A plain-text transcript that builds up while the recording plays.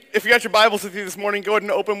If you got your Bibles with you this morning, go ahead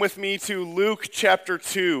and open with me to Luke chapter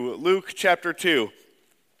 2. Luke chapter 2.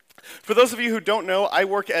 For those of you who don't know, I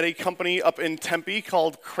work at a company up in Tempe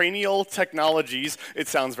called Cranial Technologies. It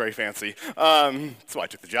sounds very fancy. That's why I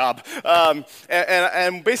took the job.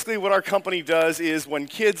 And basically what our company does is when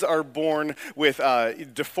kids are born with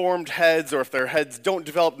deformed heads, or if their heads don't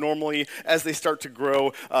develop normally as they start to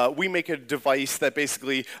grow, we make a device that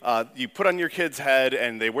basically you put on your kid's head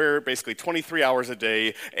and they wear it basically 23 hours a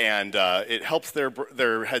day, and it helps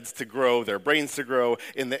their heads to grow, their brains to grow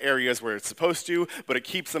in the areas where it's supposed to, but it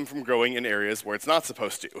keeps them from growing in areas where it's not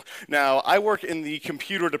supposed to. Now, I work in the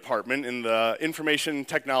computer department, in the information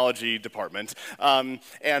technology department,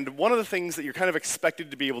 and one of the things that you're kind of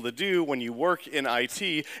expected to be able to do when you work in IT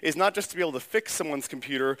is not just to be able to fix someone's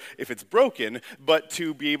computer if it's broken, but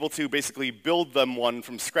to be able to basically build them one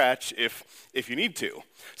from scratch if you need to.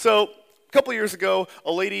 So, a couple of years ago,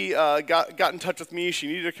 a lady got in touch with me. She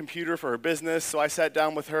needed a computer for her business, so I sat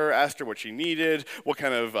down with her, asked her what she needed, what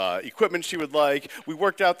kind of equipment she would like. We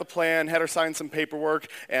worked out the plan, had her sign some paperwork,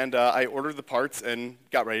 and I ordered the parts and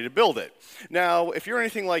got ready to build it. Now, if you're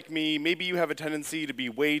anything like me, maybe you have a tendency to be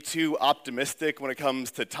way too optimistic when it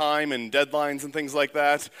comes to time and deadlines and things like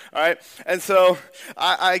that, all right? And so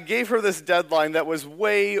I gave her this deadline that was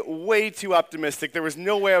way, way too optimistic. There was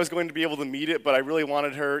no way I was going to be able to meet it, but I really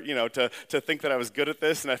wanted her, to think that I was good at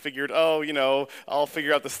this, and I figured, I'll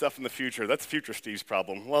figure out the stuff in the future. That's future Steve's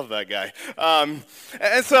problem. Love that guy. And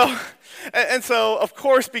so, of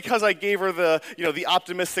course, because I gave her the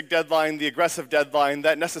optimistic deadline, the aggressive deadline,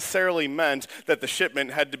 that necessarily meant that the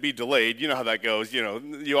shipment had to be delayed. You know how that goes.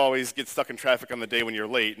 You always get stuck in traffic on the day when you're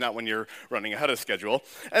late, not when you're running ahead of schedule.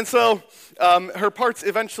 And so, her parts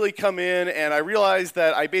eventually come in, and I realized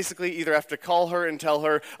that I basically either have to call her and tell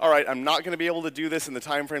her, all right, I'm not going to be able to do this in the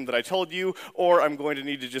time frame that I told you, or I'm going to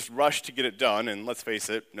need to just rush to get it done. And let's face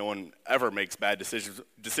it, no one ever makes bad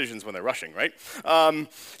decisions when they're rushing, right?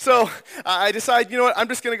 So I decide, I'm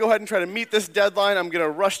just going to go ahead and try to meet this deadline. I'm going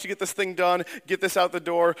to rush to get this thing done, get this out the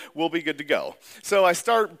door. We'll be good to go. So I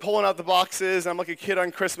start pulling out the boxes. I'm like a kid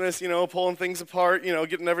on Christmas, pulling things apart,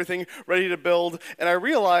 getting everything ready to build. And I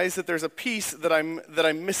realize that there's a piece that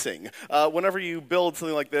I'm missing. Whenever you build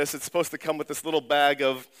something like this, it's supposed to come with this little bag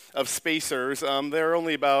of spacers. They're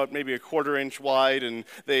only about maybe a quarter-inch wide, and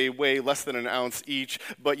they weigh less than an ounce each,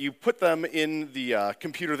 but you put them in the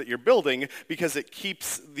computer that you're building because it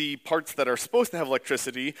keeps the parts that are supposed to have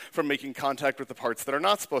electricity from making contact with the parts that are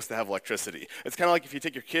not supposed to have electricity. It's kind of like if you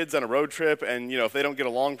take your kids on a road trip, and if they don't get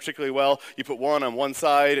along particularly well, you put one on one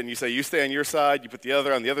side, and you say, you stay on your side, you put the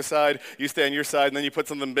other on the other side, you stay on your side, and then you put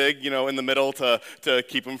something big, in the middle to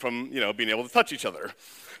keep them from, being able to touch each other.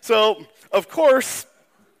 So, of course,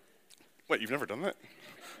 what, you've never done that?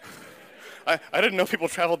 I didn't know people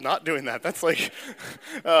traveled not doing that. That's like,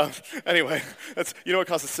 anyway, that's, what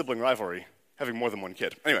causes sibling rivalry? Having more than one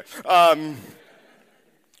kid. Anyway,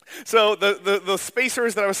 so the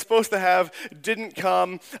spacers that I was supposed to have didn't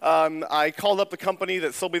come. I called up the company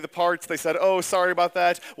that sold me the parts. They said, oh, sorry about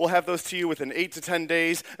that. We'll have those to you within 8 to 10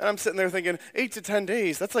 days. And I'm sitting there thinking, 8 to 10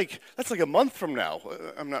 days? That's like a month from now.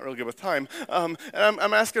 I'm not really good with time. And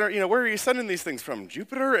I'm asking her, where are you sending these things from?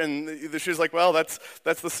 Jupiter? And she's like, well, that's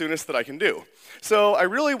the soonest that I can do. So I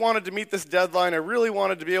really wanted to meet this deadline. I really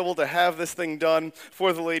wanted to be able to have this thing done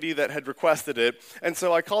for the lady that had requested it. And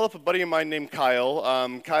so I called up a buddy of mine named Kyle.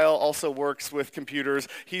 Kyle also works with computers.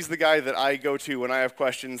 He's the guy that I go to when I have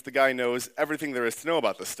questions. The guy knows everything there is to know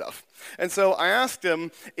about this stuff. And so I asked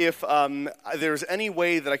him if there's any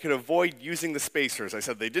way that I could avoid using the spacers. I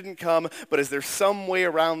said they didn't come, but is there some way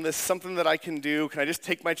around this, something that I can do? Can I just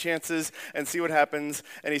take my chances and see what happens?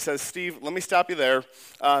 And he says, Steve, let me stop you there.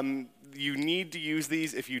 You need to use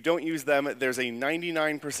these. If you don't use them, there's a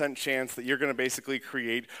 99% chance that you're going to basically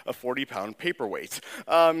create a 40-pound paperweight.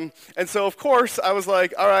 And so, of course, I was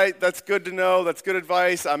like, all right, that's good to know. That's good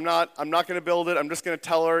advice. I'm not going to build it. I'm just going to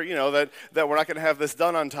tell her, that we're not going to have this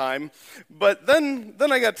done on time. But then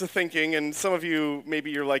I got to thinking, and some of you,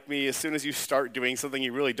 maybe you're like me, as soon as you start doing something,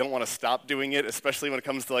 you really don't want to stop doing it, especially when it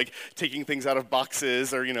comes to like taking things out of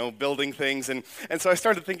boxes or, building things. And so I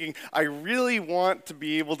started thinking, I really want to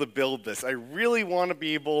be able to build this. I really want to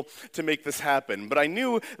be able to make this happen. But I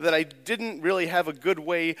knew that I didn't really have a good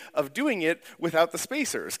way of doing it without the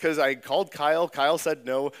spacers, because I called Kyle. Kyle said,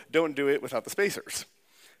 no, don't do it without the spacers.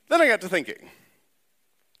 Then I got to thinking,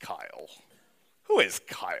 Kyle? Who is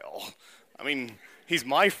Kyle? I mean, he's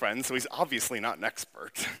my friend, so he's obviously not an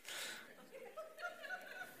expert.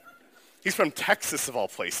 He's from Texas, of all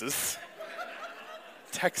places.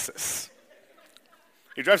 Texas.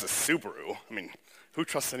 He drives a Subaru. I mean, who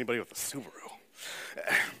trusts anybody with a Subaru?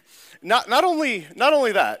 Not only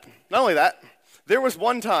that, there was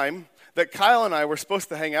one time that Kyle and I were supposed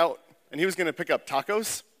to hang out, and he was going to pick up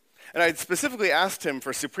tacos, and I had specifically asked him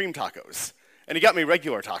for supreme tacos, and he got me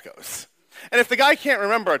regular tacos. And if the guy can't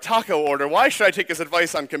remember a taco order, why should I take his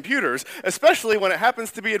advice on computers, especially when it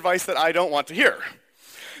happens to be advice that I don't want to hear?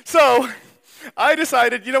 So I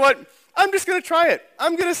decided, you know what? I'm just going to try it.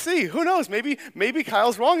 I'm going to see. Who knows? Maybe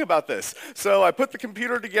Kyle's wrong about this. So I put the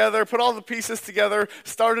computer together, put all the pieces together,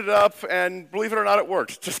 started it up, and believe it or not, it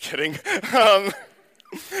worked. Just kidding.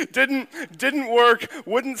 Didn't work,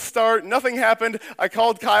 wouldn't start, nothing happened. I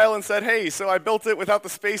called Kyle and said, hey, so I built it without the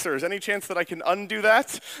spacers. Any chance that I can undo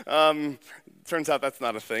that? Turns out that's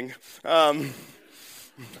not a thing.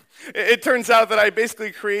 It turns out that I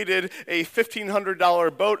basically created a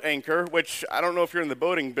 $1,500 boat anchor, which I don't know if you're in the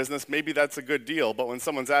boating business, maybe that's a good deal, but when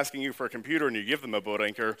someone's asking you for a computer and you give them a boat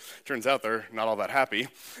anchor, turns out they're not all that happy.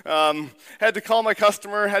 Had to call my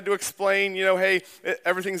customer, had to explain, hey,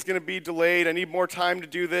 everything's going to be delayed, I need more time to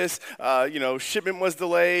do this, shipment was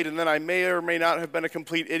delayed, and then I may or may not have been a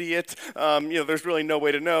complete idiot. There's really no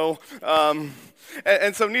way to know.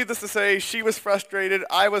 And so needless to say, she was frustrated,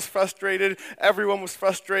 I was frustrated, everyone was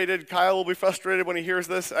frustrated. Kyle will be frustrated when he hears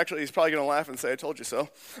this. Actually, he's probably going to laugh and say, I told you so.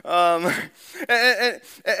 And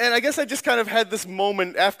I guess I just kind of had this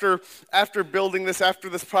moment after building this, after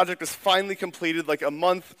this project was finally completed, like a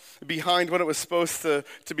month behind when it was supposed to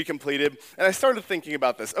be completed. And I started thinking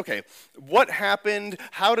about this. Okay, what happened?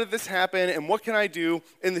 How did this happen? And what can I do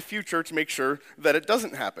in the future to make sure that it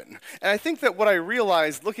doesn't happen? And I think that what I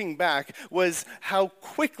realized looking back was how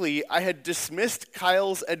quickly I had dismissed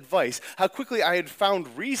Kyle's advice, how quickly I had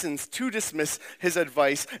found reasons to dismiss his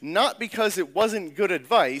advice, not because it wasn't good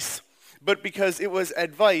advice, but because it was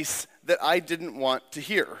advice that I didn't want to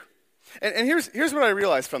hear. And here's what I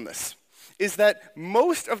realized from this, is that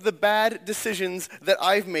most of the bad decisions that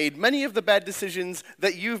I've made, many of the bad decisions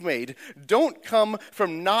that you've made, don't come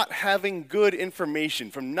from not having good information,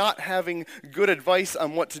 from not having good advice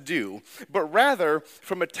on what to do, but rather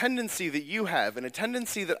from a tendency that you have and a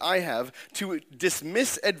tendency that I have to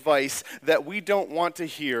dismiss advice that we don't want to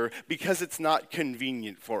hear because it's not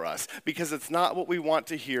convenient for us, because it's not what we want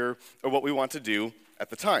to hear or what we want to do at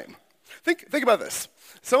the time. Think about this.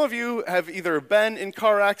 Some of you have either been in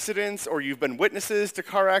car accidents or you've been witnesses to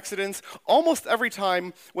car accidents. Almost every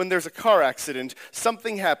time when there's a car accident,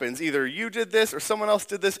 something happens. Either you did this or someone else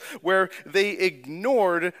did this where they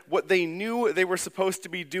ignored what they knew they were supposed to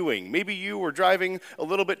be doing. Maybe you were driving a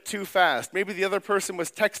little bit too fast. Maybe the other person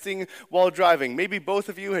was texting while driving. Maybe both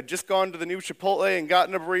of you had just gone to the new Chipotle and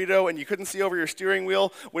gotten a burrito and you couldn't see over your steering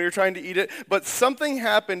wheel when you're trying to eat it. But something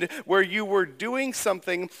happened where you were doing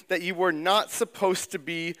something that you were not supposed to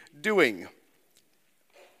be doing.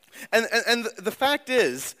 And the fact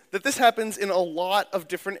is that this happens in a lot of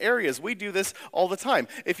different areas. We do this all the time.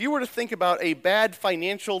 If you were to think about a bad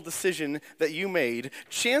financial decision that you made,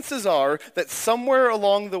 chances are that somewhere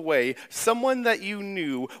along the way, someone that you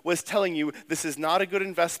knew was telling you, this is not a good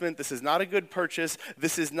investment, this is not a good purchase,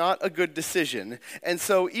 this is not a good decision. And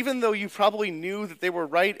so even though you probably knew that they were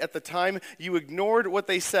right at the time, you ignored what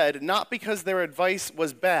they said, not because their advice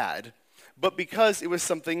was bad, but because it was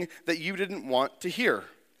something that you didn't want to hear.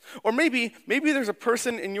 Or maybe there's a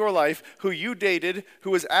person in your life who you dated who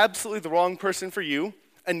was absolutely the wrong person for you,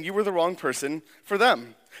 and you were the wrong person for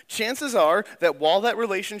them. Chances are that while that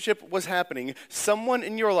relationship was happening, someone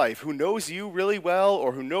in your life who knows you really well,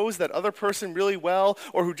 or who knows that other person really well,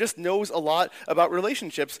 or who just knows a lot about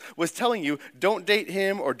relationships was telling you, don't date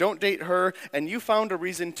him or don't date her, and you found a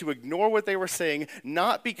reason to ignore what they were saying,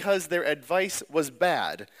 not because their advice was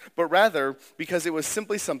bad, but rather because it was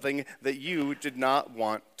simply something that you did not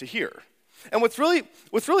want to hear. And what's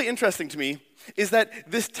really interesting to me is that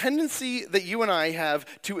this tendency that you and I have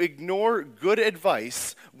to ignore good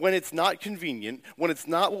advice when it's not convenient, when it's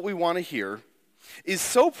not what we want to hear, is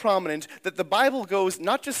so prominent that the Bible goes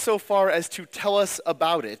not just so far as to tell us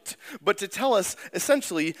about it, but to tell us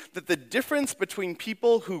essentially that the difference between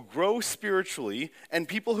people who grow spiritually and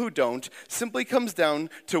people who don't simply comes down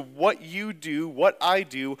to what you do, what I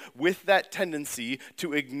do with that tendency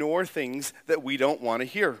to ignore things that we don't want to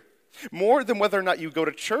hear. More than whether or not you go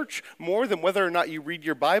to church, more than whether or not you read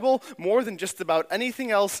your Bible, more than just about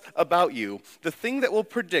anything else about you, the thing that will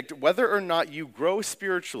predict whether or not you grow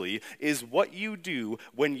spiritually is what you do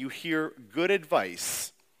when you hear good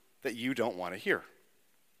advice that you don't want to hear.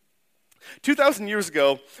 2,000 years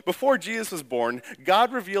ago, before Jesus was born,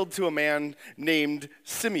 God revealed to a man named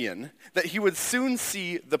Simeon that he would soon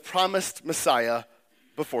see the promised Messiah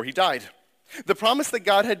before he died. The promise that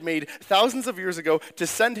God had made thousands of years ago to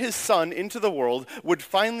send his son into the world would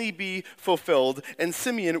finally be fulfilled, and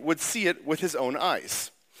Simeon would see it with his own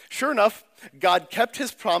eyes. Sure enough, God kept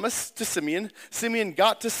his promise to Simeon. Simeon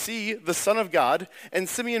got to see the Son of God, and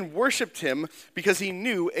Simeon worshiped him because he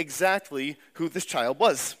knew exactly who this child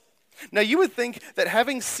was. Now, you would think that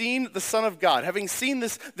having seen the Son of God, having seen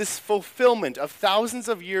this fulfillment of thousands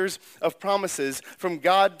of years of promises from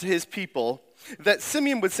God to his people, that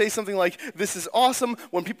Simeon would say something like, "This is awesome.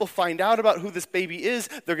 When people find out about who this baby is,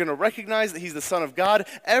 they're going to recognize that he's the Son of God.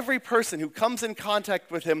 Every person who comes in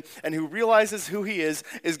contact with him and who realizes who he is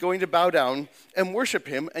going to bow down and worship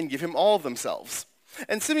him and give him all of themselves."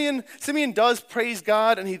 And Simeon does praise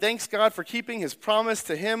God, and he thanks God for keeping his promise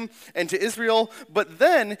to him and to Israel. But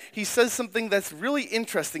then he says something that's really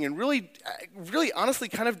interesting and really honestly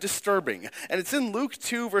kind of disturbing. And it's in Luke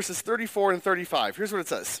 2, verses 34 and 35. Here's what it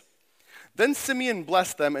says. Then Simeon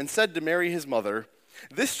blessed them and said to Mary his mother,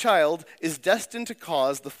 "This child is destined to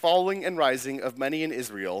cause the falling and rising of many in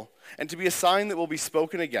Israel, and to be a sign that will be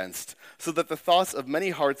spoken against, so that the thoughts of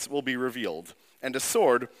many hearts will be revealed, and a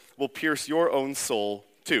sword will pierce your own soul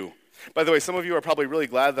too." By the way, some of you are probably really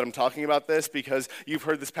glad that I'm talking about this because you've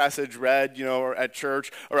heard this passage read, or at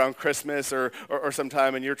church around Christmas or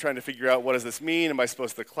sometime, and you're trying to figure out, what does this mean? Am I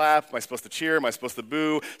supposed to clap? Am I supposed to cheer? Am I supposed to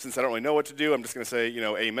boo? Since I don't really know what to do, I'm just going to say,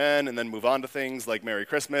 amen, and then move on to things like Merry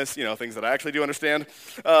Christmas, things that I actually do understand.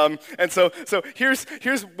 And so here's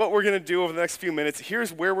what we're going to do over the next few minutes.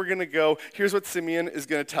 Here's where we're going to go. Here's what Simeon is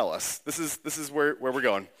going to tell us. This is where we're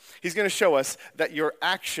going. He's going to show us that your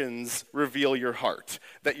actions reveal your heart.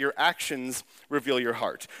 That your actions reveal your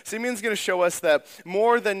heart. Simeon's going to show us that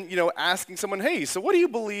more than, asking someone, "Hey, so what do you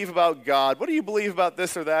believe about God? What do you believe about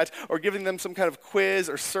this or that?" Or giving them some kind of quiz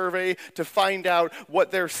or survey to find out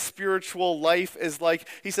what their spiritual life is like.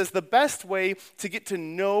 He says the best way to get to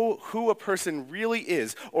know who a person really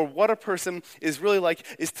is or what a person is really like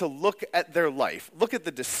is to look at their life. Look at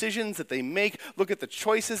the decisions that they make. Look at the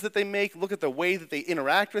choices that they make. Look at the way that they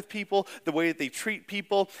interact with people, the way that they treat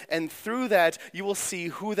people. And through that, you will see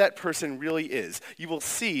who that person really is. You will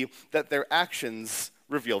see that their actions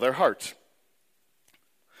reveal their heart.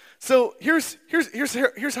 So here's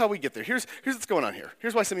how we get there. Here's what's going on here.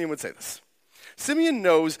 Here's why Simeon would say this. Simeon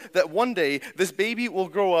knows that one day this baby will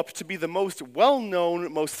grow up to be the most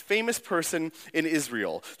well-known, most famous person in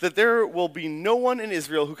Israel. That there will be no one in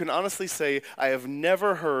Israel who can honestly say, "I have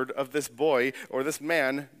never heard of this boy or this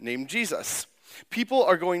man named Jesus." People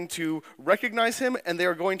are going to recognize him, and they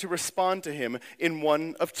are going to respond to him in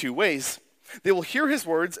one of two ways. They will hear his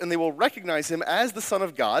words, and they will recognize him as the Son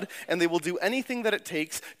of God, and they will do anything that it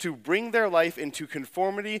takes to bring their life into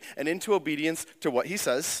conformity and into obedience to what he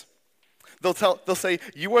says. They'll say,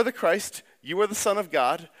 "You are the Christ, you are the Son of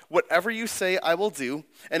God. Whatever you say, I will do.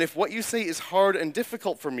 And if what you say is hard and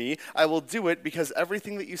difficult for me, I will do it because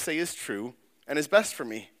everything that you say is true and is best for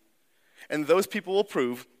me." And those people will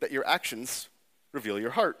prove that your actions reveal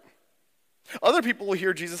your heart. Other people will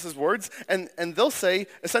hear Jesus' words, and they'll say,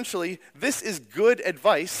 essentially, "This is good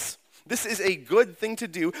advice. This is a good thing to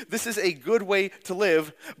do. This is a good way to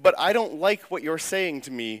live, but I don't like what you're saying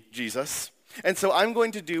to me, Jesus. And so I'm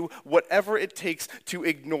going to do whatever it takes to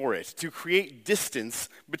ignore it, to create distance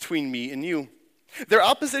between me and you." Their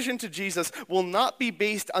opposition to Jesus will not be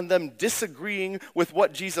based on them disagreeing with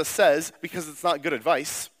what Jesus says because it's not good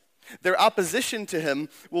advice. Their opposition to him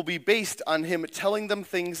will be based on him telling them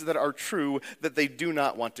things that are true that they do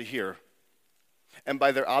not want to hear. And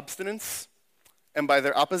by their obstinance and by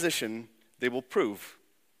their opposition, they will prove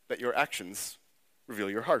that your actions reveal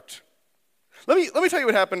your heart. Let me tell you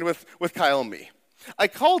what happened with Kyle and me. I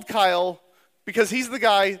called Kyle because he's the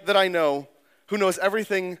guy that I know who knows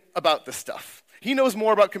everything about this stuff. He knows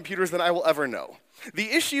more about computers than I will ever know.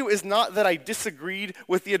 The issue is not that I disagreed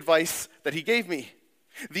with the advice that he gave me.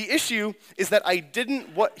 The issue is that I didn't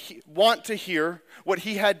want to hear what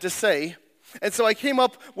he had to say, and so I came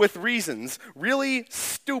up with reasons, really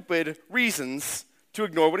stupid reasons, to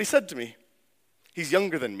ignore what he said to me. He's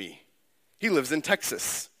younger than me. He lives in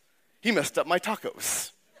Texas. He messed up my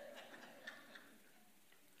tacos.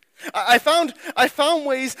 I found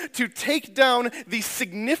ways to take down the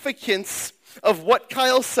significance of what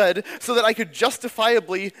Kyle said so that I could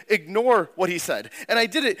justifiably ignore what he said. And I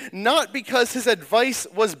did it not because his advice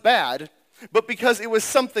was bad, but because it was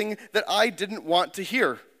something that I didn't want to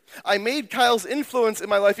hear. I made Kyle's influence in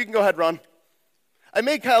my life, you can go ahead, Ron. I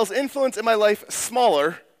made Kyle's influence in my life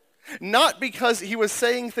smaller, not because he was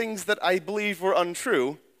saying things that I believe were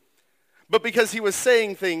untrue, but because he was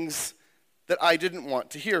saying things that I didn't want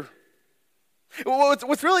to hear.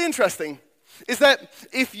 What's really interesting is that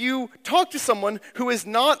if you talk to someone who is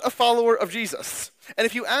not a follower of Jesus, and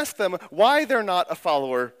if you ask them why they're not a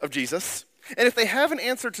follower of Jesus, and if they have an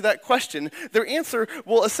answer to that question, their answer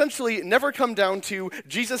will essentially never come down to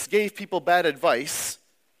Jesus gave people bad advice,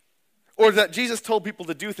 or that Jesus told people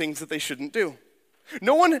to do things that they shouldn't do.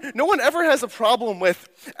 No one ever has a problem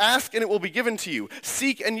with ask and it will be given to you,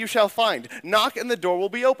 seek and you shall find, knock and the door will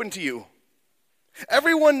be open to you.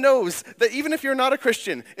 Everyone knows that even if you're not a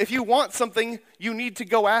Christian, if you want something, you need to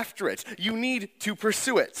go after it. You need to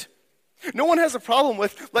pursue it. No one has a problem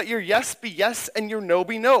with let your yes be yes and your no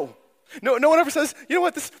be no. No one ever says, you know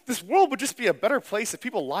what, this world would just be a better place if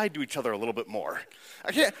people lied to each other a little bit more.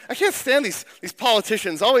 I can't stand these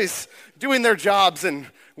politicians always doing their jobs and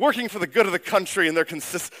working for the good of the country and their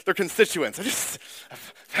constituents. I'm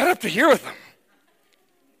fed up to hear with them.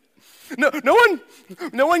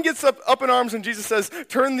 No one gets up in arms when Jesus says,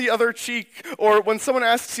 turn the other cheek, or when someone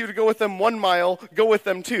asks you to go with them 1 mile, go with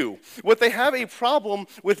them 2. What they have a problem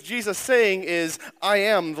with Jesus saying is, I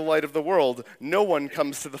am the light of the world. No one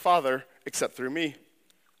comes to the Father except through me.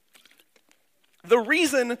 The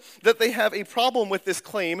reason that they have a problem with this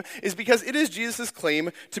claim is because it is Jesus' claim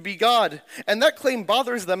to be God. And that claim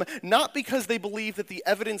bothers them not because they believe that the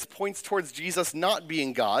evidence points towards Jesus not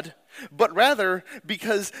being God, but rather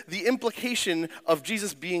because the implication of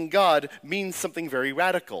Jesus being God means something very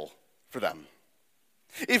radical for them.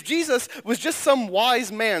 If Jesus was just some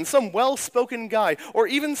wise man, some well-spoken guy, or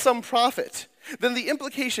even some prophet, then the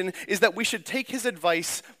implication is that we should take his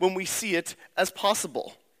advice when we see it as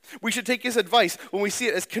possible. We should take his advice when we see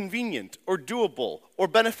it as convenient or doable or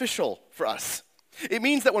beneficial for us. It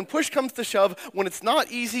means that when push comes to shove, when it's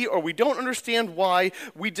not easy or we don't understand why,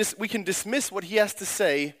 we can dismiss what he has to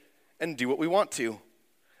say and do what we want to.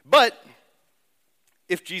 But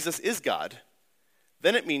if Jesus is God,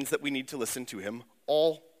 then it means that we need to listen to him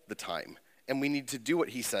all the time, and we need to do what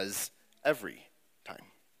he says every time.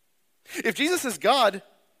 If Jesus is God,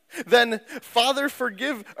 then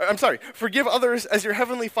forgive others as your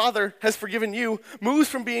heavenly Father has forgiven you, moves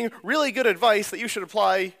from being really good advice that you should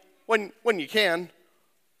apply when you can,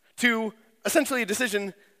 to essentially a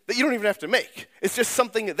decision that you don't even have to make. It's just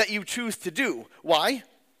something that you choose to do. Why?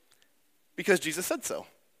 Because Jesus said so,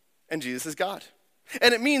 and Jesus is God.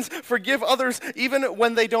 And it means forgive others even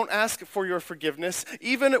when they don't ask for your forgiveness,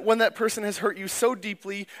 even when that person has hurt you so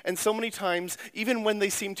deeply and so many times, even when they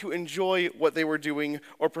seem to enjoy what they were doing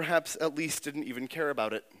or perhaps at least didn't even care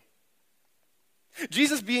about it.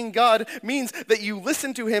 Jesus being God means that you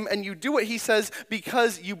listen to him and you do what he says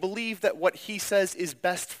because you believe that what he says is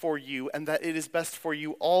best for you and that it is best for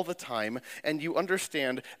you all the time, and you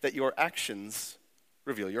understand that your actions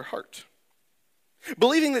reveal your heart.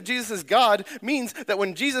 Believing that Jesus is God means that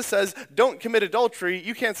when Jesus says, don't commit adultery,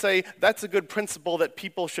 you can't say, that's a good principle that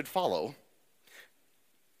people should follow,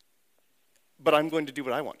 but I'm going to do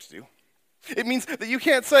what I want to do. It means that you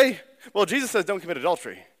can't say, well, Jesus says don't commit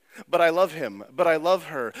adultery, but I love him, but I love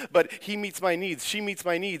her, but he meets my needs, she meets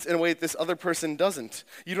my needs in a way that this other person doesn't.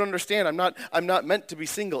 You don't understand, I'm not meant to be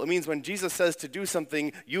single. It means when Jesus says to do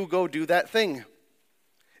something, you go do that thing.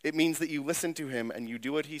 It means that you listen to him and you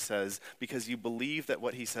do what he says because you believe that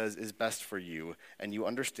what he says is best for you, and you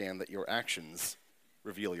understand that your actions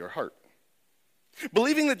reveal your heart.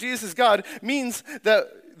 Believing that Jesus is God means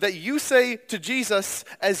that you say to Jesus,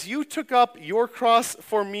 as you took up your cross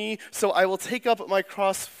for me, so I will take up my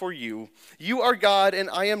cross for you. You are God and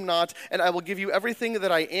I am not, and I will give you everything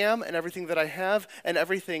that I am and everything that I have and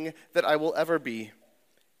everything that I will ever be.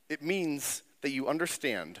 It means that you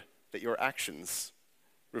understand that your actions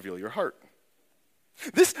reveal your heart.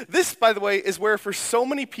 This, by the way, is where for so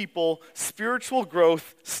many people, spiritual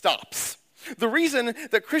growth stops. The reason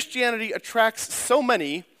that Christianity attracts so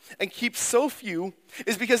many and keeps so few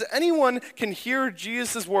is because anyone can hear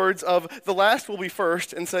Jesus' words of the last will be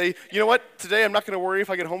first and say, you know what, today I'm not going to worry if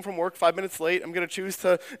I get home from work 5 minutes late. I'm going to choose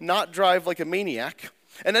to not drive like a maniac.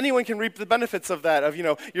 And anyone can reap the benefits of that, of,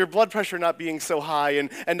 your blood pressure not being so high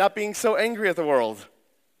and not being so angry at the world.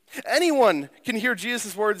 Anyone can hear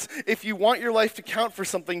Jesus' words, if you want your life to count for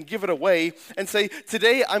something, give it away, and say,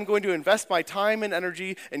 today I'm going to invest my time and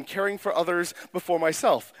energy in caring for others before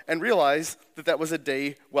myself, and realize that that was a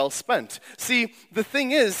day well spent. See, the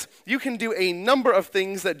thing is, you can do a number of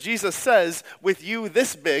things that Jesus says with you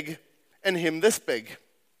this big and him this big.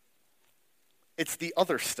 It's the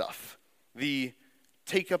other stuff, the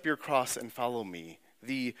take up your cross and follow me,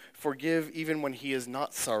 the forgive even when he is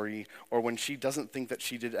not sorry or when she doesn't think that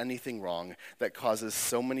she did anything wrong, that causes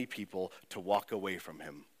so many people to walk away from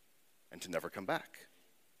him and to never come back.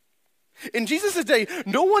 In Jesus' day,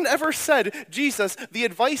 no one ever said, Jesus, the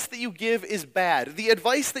advice that you give is bad. The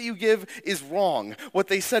advice that you give is wrong. What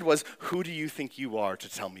they said was, who do you think you are to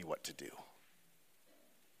tell me what to do?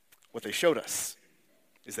 What they showed us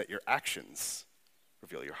is that your actions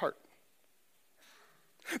reveal your heart.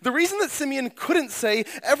 The reason that Simeon couldn't say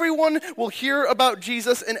everyone will hear about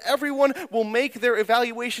Jesus and everyone will make their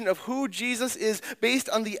evaluation of who Jesus is based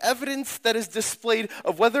on the evidence that is displayed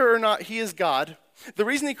of whether or not he is God, the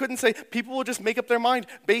reason he couldn't say people will just make up their mind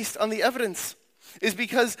based on the evidence is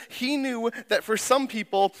because he knew that for some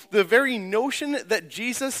people, the very notion that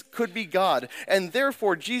Jesus could be God, and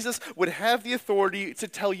therefore Jesus would have the authority to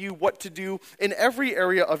tell you what to do in every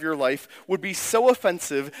area of your life, would be so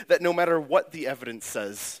offensive that no matter what the evidence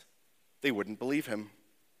says, they wouldn't believe him.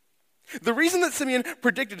 The reason that Simeon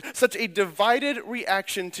predicted such a divided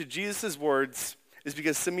reaction to Jesus' words is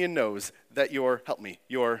because Simeon knows that your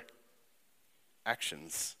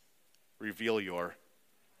actions reveal your.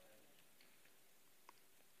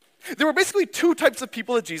 There were basically two types of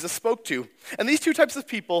people that Jesus spoke to, and these two types of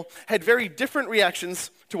people had very different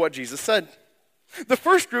reactions to what Jesus said. The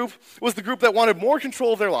first group was the group that wanted more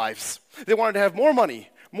control of their lives. They wanted to have more money,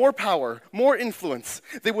 more power, more influence.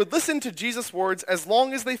 They would listen to Jesus' words as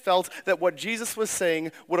long as they felt that what Jesus was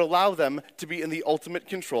saying would allow them to be in the ultimate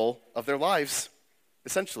control of their lives,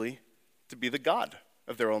 essentially, to be the God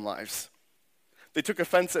of their own lives. They took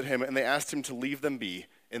offense at him and they asked him to leave them be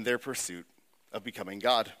in their pursuit of becoming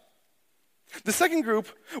God. The second group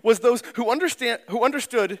was those who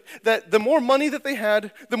understood that the more money that they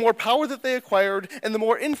had, the more power that they acquired, and the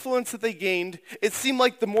more influence that they gained, it seemed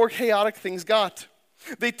like the more chaotic things got.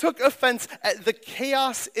 They took offense at the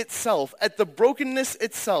chaos itself, at the brokenness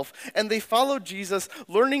itself, and they followed Jesus,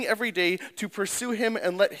 learning every day to pursue him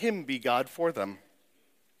and let him be God for them.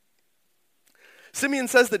 Simeon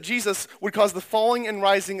says that Jesus would cause the falling and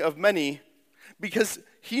rising of many because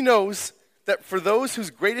he knows that for those whose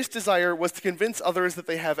greatest desire was to convince others that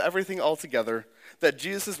they have everything all together, that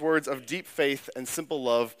Jesus' words of deep faith and simple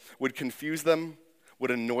love would confuse them, would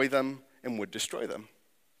annoy them, and would destroy them.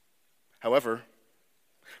 However,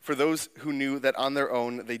 for those who knew that on their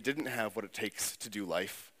own they didn't have what it takes to do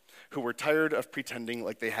life, who were tired of pretending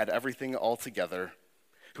like they had everything all together,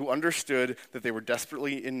 who understood that they were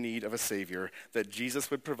desperately in need of a Savior, that Jesus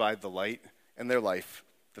would provide the light in their life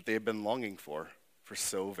that they had been longing for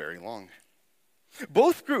so very long.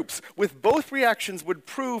 Both groups, with both reactions, would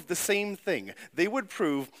prove the same thing. They would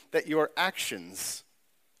prove that your actions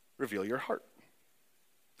reveal your heart.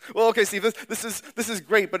 Well, okay, Steve, this is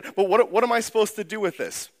great, but what am I supposed to do with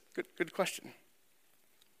this? Good question.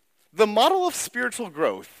 The model of spiritual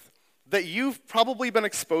growth that you've probably been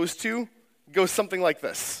exposed to goes something like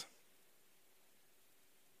this.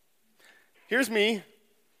 Here's me.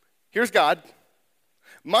 Here's God.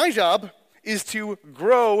 My job is to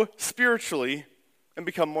grow spiritually and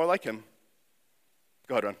become more like him.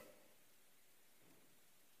 Go ahead, Ron.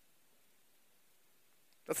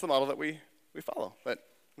 That's the model that we follow, that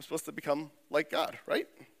I'm supposed to become like God, right?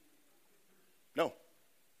 No.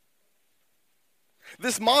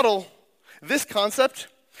 This model, this concept,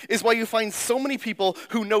 is why you find so many people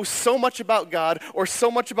who know so much about God or so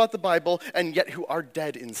much about the Bible and yet who are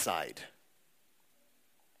dead inside.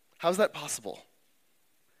 How's that possible?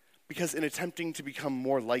 Because in attempting to become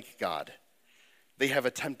more like God, they have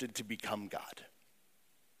attempted to become God.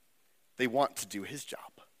 They want to do his job.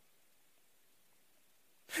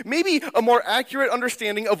 Maybe a more accurate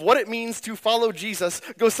understanding of what it means to follow Jesus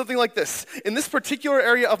goes something like this. In this particular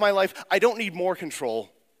area of my life, I don't need more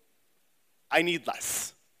control. I need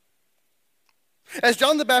less. As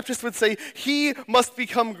John the Baptist would say, he must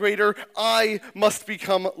become greater, I must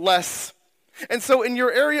become less. And so in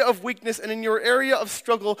your area of weakness and in your area of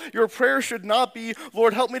struggle, your prayer should not be,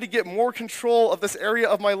 Lord, help me to get more control of this area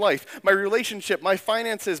of my life, my relationship, my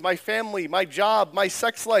finances, my family, my job, my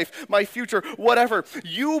sex life, my future, whatever.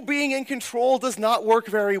 You being in control does not work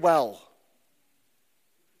very well.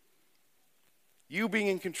 You being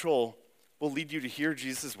in control will lead you to hear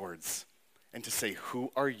Jesus' words and to say,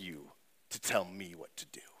 who are you to tell me what to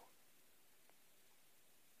do?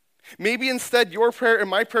 Maybe instead your prayer and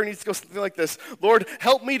my prayer needs to go something like this. Lord,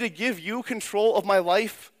 help me to give you control of my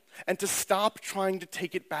life and to stop trying to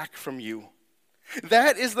take it back from you.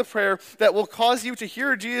 That is the prayer that will cause you to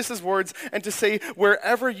hear Jesus' words and to say,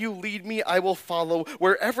 wherever you lead me, I will follow.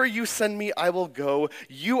 Wherever you send me, I will go.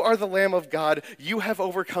 You are the Lamb of God. You have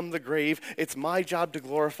overcome the grave. It's my job to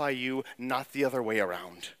glorify you, not the other way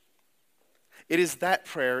around. It is that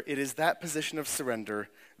prayer, it is that position of surrender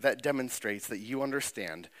that demonstrates that you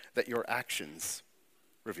understand that your actions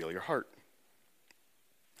reveal your heart.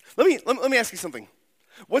 Let me ask you something.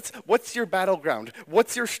 What's your battleground?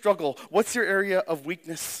 What's your struggle? What's your area of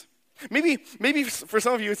weakness? Maybe for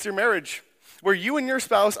some of you it's your marriage, where you and your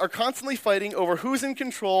spouse are constantly fighting over who's in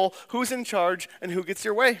control, who's in charge, and who gets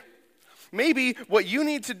your way. Maybe what you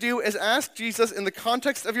need to do is ask Jesus in the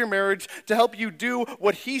context of your marriage to help you do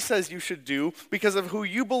what he says you should do because of who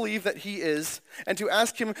you believe that he is, and to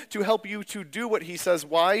ask him to help you to do what he says.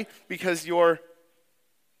 Why? Because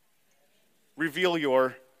reveal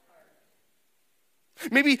your.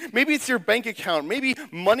 Maybe it's your bank account. Maybe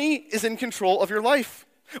money is in control of your life.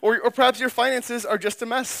 Or perhaps your finances are just a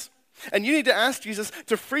mess. And you need to ask Jesus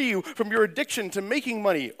to free you from your addiction to making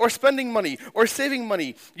money or spending money or saving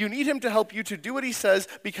money. You need him to help you to do what he says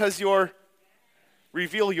because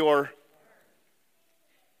reveal your.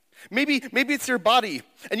 Maybe it's your body,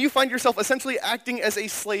 and you find yourself essentially acting as a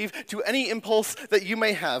slave to any impulse that you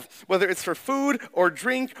may have, whether it's for food or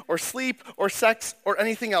drink or sleep or sex or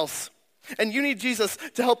anything else. And you need Jesus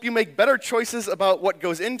to help you make better choices about what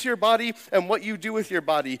goes into your body and what you do with your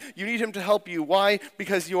body. You need him to help you. Why?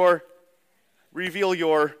 Because reveal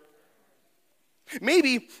your.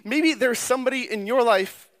 Maybe there's somebody in your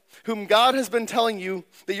life whom God has been telling you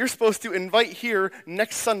that you're supposed to invite here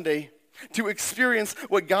next Sunday to experience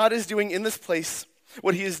what God is doing in this place,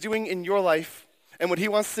 what he is doing in your life, and what he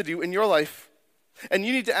wants to do in your life. And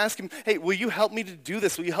you need to ask him, hey, will you help me to do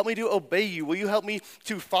this? Will you help me to obey you? Will you help me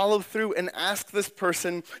to follow through and ask this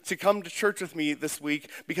person to come to church with me this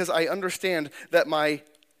week because I understand that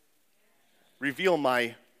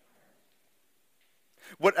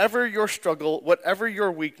whatever your struggle, whatever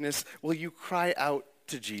your weakness, will you cry out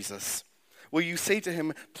to Jesus? Will you say to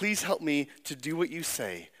him, please help me to do what you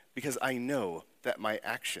say because I know that my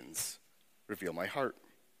actions reveal my heart.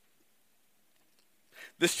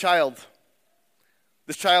 This child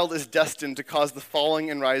is destined to cause the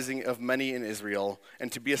falling and rising of many in Israel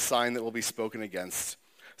and to be a sign that will be spoken against,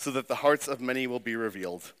 so that the hearts of many will be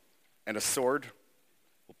revealed, and a sword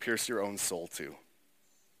will pierce your own soul too.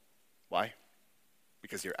 Why?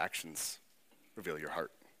 Because your actions reveal your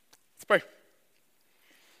heart. Let's pray.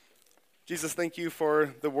 Jesus, thank you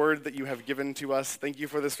for the word that you have given to us. Thank you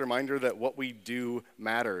for this reminder that what we do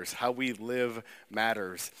matters, how we live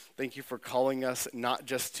matters. Thank you for calling us not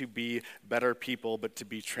just to be better people, but to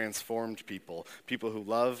be transformed people, people who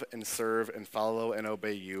love and serve and follow and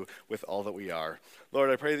obey you with all that we are. Lord,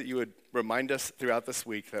 I pray that you would remind us throughout this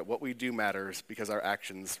week that what we do matters because our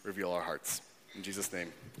actions reveal our hearts. In Jesus'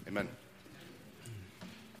 name, amen.